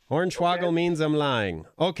 Hornswoggle means I'm lying.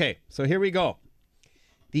 Okay, so here we go.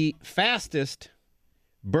 The fastest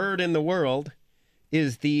bird in the world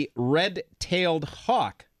is the red-tailed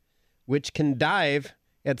hawk, which can dive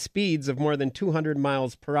at speeds of more than 200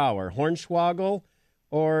 miles per hour. Hornswoggle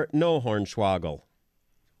or no Hornswoggle?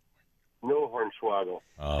 No Hornswoggle.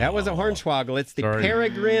 That was a Hornswoggle. It's the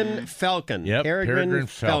peregrine falcon. Yep, peregrine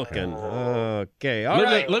falcon. Okay, all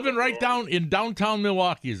right. Living right down in downtown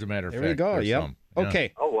Milwaukee, as a matter of fact. There we go, yep.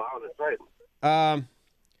 Okay. Oh, wow, that's right.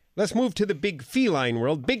 Let's move to the big feline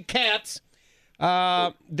world. Big cats.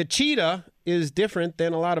 The cheetah is different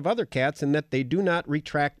than a lot of other cats in that they do not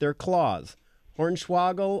retract their claws.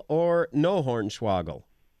 Hornswoggle or no Hornswoggle?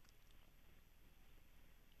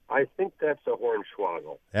 I think that's a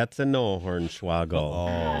Hornswoggle. That's a no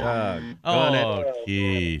Hornswoggle.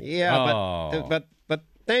 Keith. Yeah, but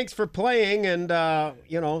thanks for playing, and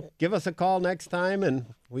give us a call next time,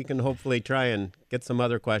 and we can hopefully try and get some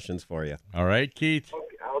other questions for you. All right, Keith.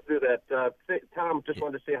 Okay, I'll do that. Tom, just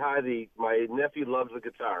wanted to say hi. My nephew loves the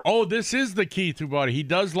guitar. Oh, this is the Keith who bought it. He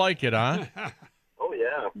does like it, huh? Oh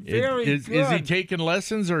yeah. Very good. Is he taking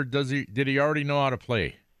lessons, or did he already know how to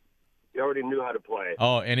play? He already knew how to play.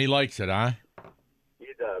 Oh, and he likes it, huh? He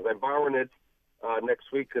does. I'm borrowing it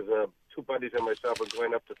next week because two buddies and myself are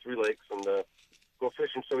going up to Three Lakes and go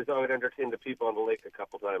fishing. So we thought we'd entertain the people on the lake a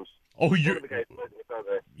couple times. Oh,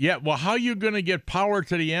 yeah. Well, how are you going to get power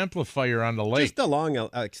to the amplifier on the lake? Just a long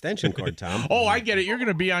extension cord, Tom. Oh, I get it. You're going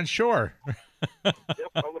to be on shore. Yep,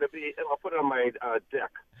 I'll put it on my deck.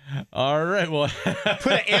 All right. Well,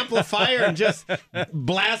 put an amplifier and just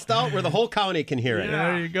blast out where the whole county can hear it.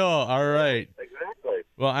 There you go. All right. Exactly.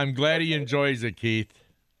 Well, I'm glad he enjoys it, Keith.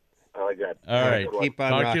 I got it. All right. Keep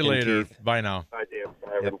on Talk to rocking, you later. Keith. Bye now. Bye, Dan.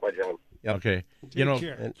 Bye, everyone. Bye, John. Yep. Okay. Take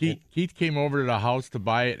care. Keith came over to the house to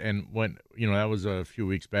buy it, and that was a few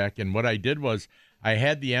weeks back. And what I did was I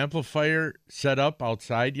had the amplifier set up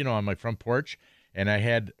outside, on my front porch, and I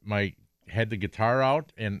had the guitar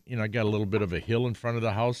out, and I got a little bit of a hill in front of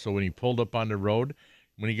the house. So when he pulled up on the road,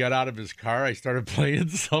 when he got out of his car, I started playing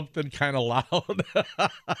something kind of loud.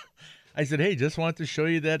 I said, "Hey, just want to show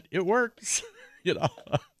you that it works."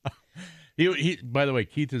 He by the way,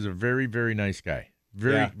 Keith is a very, very nice guy.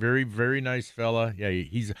 Very, very, very nice fella. Yeah,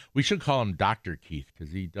 we should call him Dr. Keith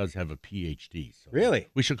because he does have a PhD. So really?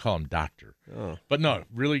 We should call him Doctor. Oh. But no,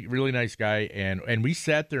 really, really nice guy. And we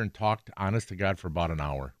sat there and talked, honest to God, for about an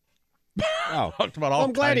hour. Oh. Talked about all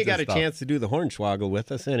I'm glad he kinds got of a stuff. chance to do the Hornswoggle with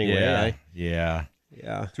us anyway. Yeah.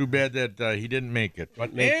 Too bad that he didn't make it.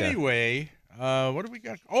 But anyway, what do we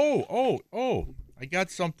got? Oh, I got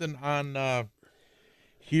something on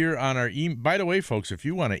here on our email. By the way, folks, if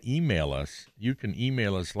you want to email us, you can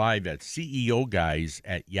email us live at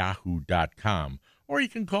ceoguys@yahoo.com, or you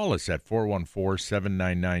can call us at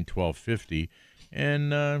 414-799-1250.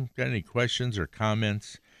 And got any questions or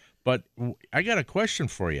comments? But I got a question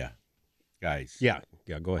for you, guys. Yeah,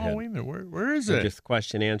 go ahead. Oh, wait a minute. Where is it? Just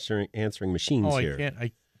question answering machines here.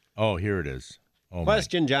 Here it is.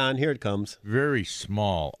 Question, John. Here it comes. Very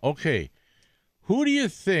small. Okay. Who do you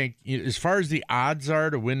think, as far as the odds are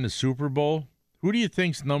to win the Super Bowl, who do you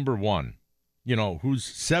think's number one? Who's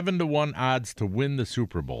 7-1 odds to win the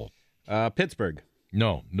Super Bowl? Pittsburgh.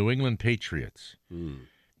 No, New England Patriots.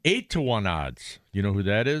 8-1 odds. You know who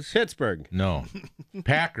that is? Pittsburgh. No.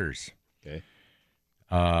 Packers. Okay.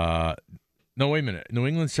 No, wait a minute. New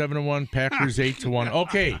England 7-1, Packers 8-1.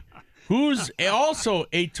 Okay. Who's also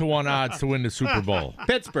 8-1 odds to win the Super Bowl?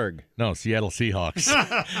 Pittsburgh. No, Seattle Seahawks.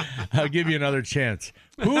 I'll give you another chance.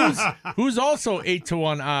 Who's also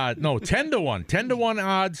 8-1 odds? No, 10-1. 10-1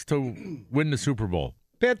 odds to win the Super Bowl.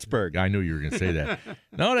 Pittsburgh. I knew you were going to say that.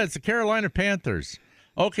 No, that's the Carolina Panthers.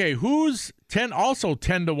 Okay, who's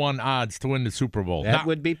 10-1 odds to win the Super Bowl? That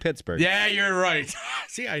would be Pittsburgh. Yeah, you're right.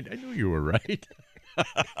 See, I knew you were right.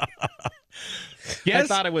 Yes. I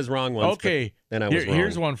thought I was wrong once. Okay, then I was wrong.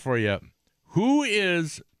 Here's one for you. Who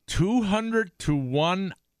is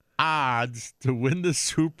 200-1 odds to win the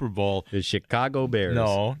Super Bowl? The Chicago Bears.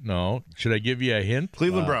 No. Should I give you a hint?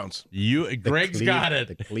 Cleveland Browns. Greg's got it.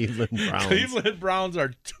 The Cleveland Browns. Cleveland Browns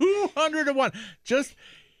are 200-1. Just,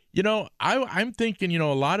 I'm thinking,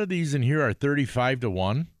 a lot of these in here are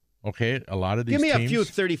 35-1. Okay, a lot of these Give me teams. a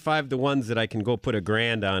few 35-1s that I can go put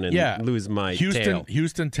 $1,000 on and lose my tail.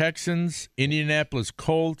 Houston Texans, Indianapolis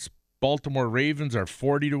Colts, Baltimore Ravens are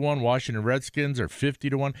 40-1. Washington Redskins are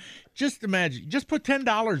 50-1. Just imagine, just put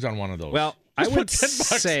 $10 on one of those. Well, just I would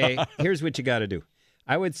say, here's what you got to do.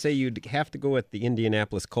 I would say you'd have to go with the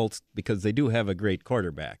Indianapolis Colts because they do have a great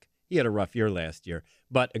quarterback. He had a rough year last year,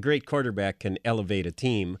 but a great quarterback can elevate a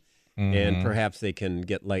team, and perhaps they can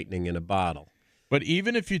get lightning in a bottle. But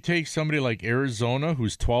even if you take somebody like Arizona,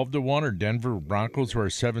 who's 12-1, or Denver Broncos, who are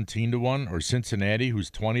 17-1, or Cincinnati,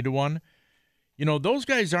 who's 20-1, those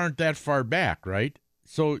guys aren't that far back, right?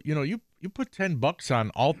 So, you put $10 on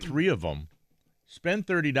all three of them, spend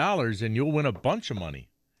 $30, and you'll win a bunch of money.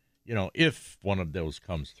 If one of those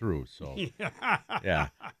comes through. So, yeah.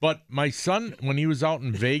 But my son, when he was out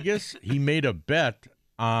in Vegas, he made a bet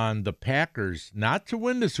on the Packers not to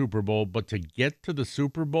win the Super Bowl, but to get to the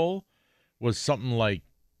Super Bowl. Was something like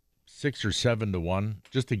 6 or 7-1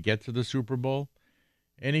 just to get to the Super Bowl,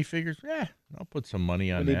 and he figures, I'll put some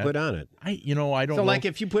money on that. What did he put on it? I don't know. So, like,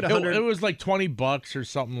 if you put 100, it was like $20 or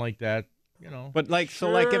something like that. But like, so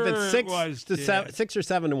like, if it's 6 or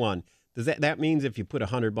 7-1, does that means if you put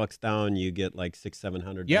 $100 down, you get like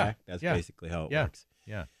 $600-700 back? That's basically how it works.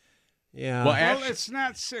 Yeah. Yeah. Well, it's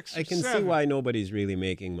not 6 or 7. I can see why nobody's really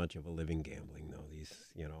making much of a living gambling though.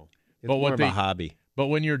 It's but more of a hobby. But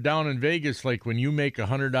when you're down in Vegas, like when you make a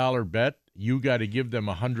 $100 bet, you got to give them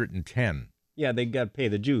 110. Yeah, they got to pay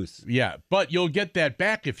the juice. Yeah, but you'll get that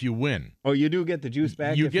back if you win. Oh, you do get the juice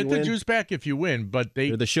back. You get the juice back if you win, but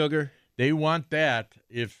or the sugar. They want that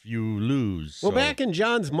if you lose. Well, back in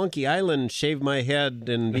John's Monkey Island, shave my head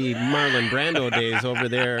and be Marlon Brando days over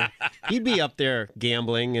there, he'd be up there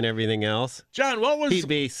gambling and everything else. John, he'd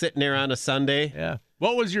be sitting there on a Sunday. Yeah.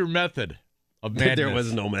 What was your method of madness? There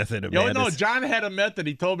was no method of madness. No, John had a method.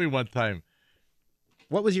 He told me one time.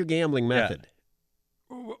 What was your gambling method?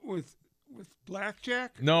 With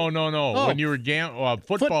blackjack? No. Oh. When you were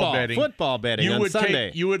football betting. Football betting you on would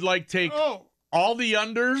Sunday. You would take all the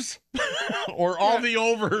unders or all the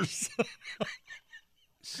overs.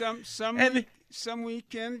 Some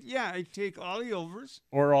weekend, I take all the overs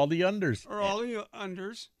or all the unders. Or all the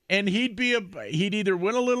unders. And he'd either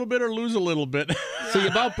win a little bit or lose a little bit. So you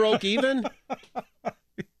about broke even?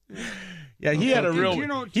 Yeah, he had a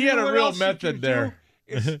real method there.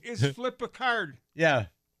 Is flip a card. Yeah,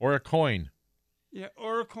 or a coin. Yeah,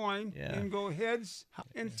 or a coin, and go heads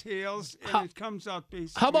and tails, and it comes out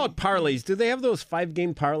basically. How about parlays? Do they have those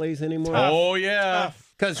 5-game parlays anymore? Oh, yeah.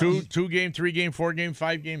 Because 2-game, 3-game, 4-game,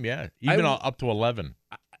 5-game, yeah. Even up to 11.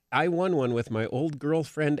 I won one with my old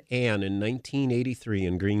girlfriend, Ann, in 1983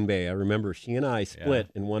 in Green Bay. I remember she and I split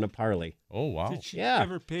and won a parlay. Oh, wow. Did she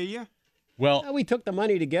ever pay you? Well, we took the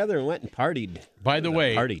money together and went and partied. By the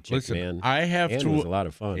way, party chick, listen, man. it was a lot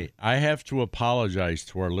of fun. I have to apologize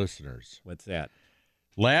to our listeners. What's that?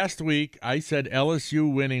 Last week, I said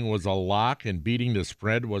LSU winning was a lock and beating the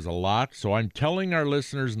spread was a lock. So I'm telling our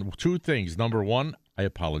listeners 2 things. Number 1, I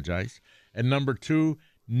apologize. And number 2,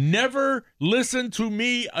 never listen to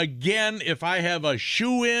me again if I have a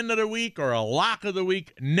shoe-in of the week or a lock of the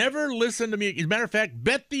week. Never listen to me. As a matter of fact,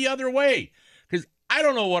 bet the other way because I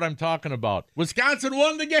don't know what I'm talking about. Wisconsin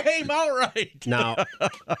won the game outright. Now,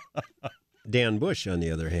 Dan Bush, on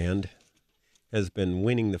the other hand, has been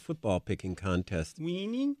winning the football picking contest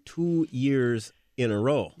 2 years in a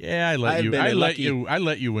row. Yeah, I let you win 2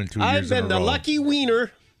 years in a row. I've been the lucky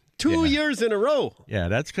wiener 2 years in a row. Yeah,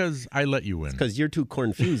 that's because I let you win. Because you're too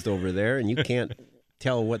confused over there and you can't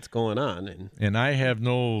tell what's going on. And I have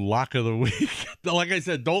no lock of the week. Like I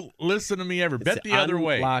said, don't listen to me ever. Bet the other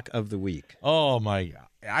way. Lock of the week. Oh, my God.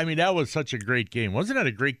 I mean, that was such a great game. Wasn't that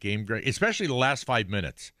a great game? Great, especially the last 5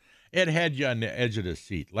 minutes. It had you on the edge of the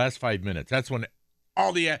seat. Last 5 minutes. That's when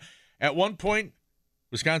at one point,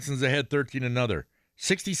 Wisconsin's ahead 13-0.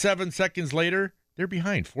 67 seconds later, they're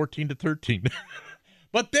behind 14-13.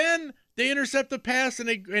 But then they intercept the pass and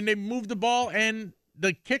they move the ball, and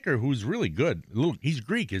the kicker, who's really good, he's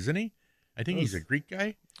Greek, isn't he? I think he's a Greek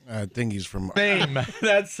guy. I think he's from Same.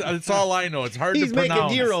 That's all I know. It's hard to pronounce. He's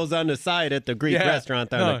making gyros on the side at the Greek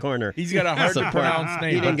restaurant on the corner. He's got a hard to pronounce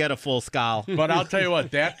name. He didn't get a full scowl. But I'll tell you what,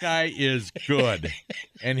 that guy is good,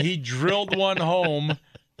 and he drilled one home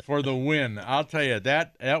for the win. I'll tell you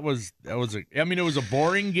it was a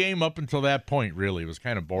boring game up until that point. Really, it was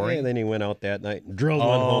kind of boring. And then he went out that night and drilled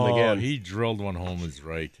one home again. He drilled one home is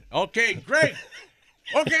right. Okay, Greg.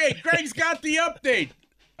 Greg's got the update.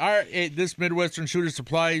 This Midwestern Shooter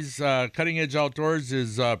Supplies Cutting Edge Outdoors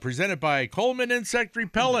is presented by Coleman Insect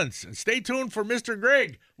Repellents. Stay tuned for Mr.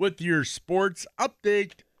 Greg with your sports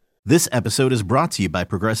update. This episode is brought to you by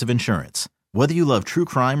Progressive Insurance. Whether you love true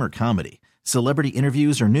crime or comedy, celebrity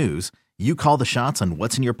interviews or news, you call the shots on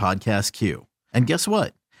what's in your podcast queue. And guess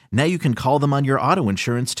what? Now you can call them on your auto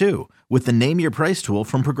insurance too with the Name Your Price tool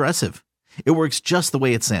from Progressive. It works just the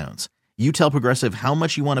way it sounds. You tell Progressive how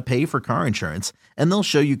much you want to pay for car insurance, and they'll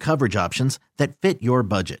show you coverage options that fit your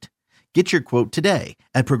budget. Get your quote today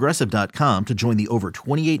at Progressive.com to join the over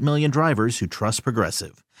 28 million drivers who trust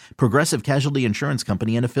Progressive. Progressive Casualty Insurance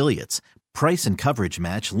Company and Affiliates. Price and coverage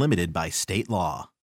match limited by state law.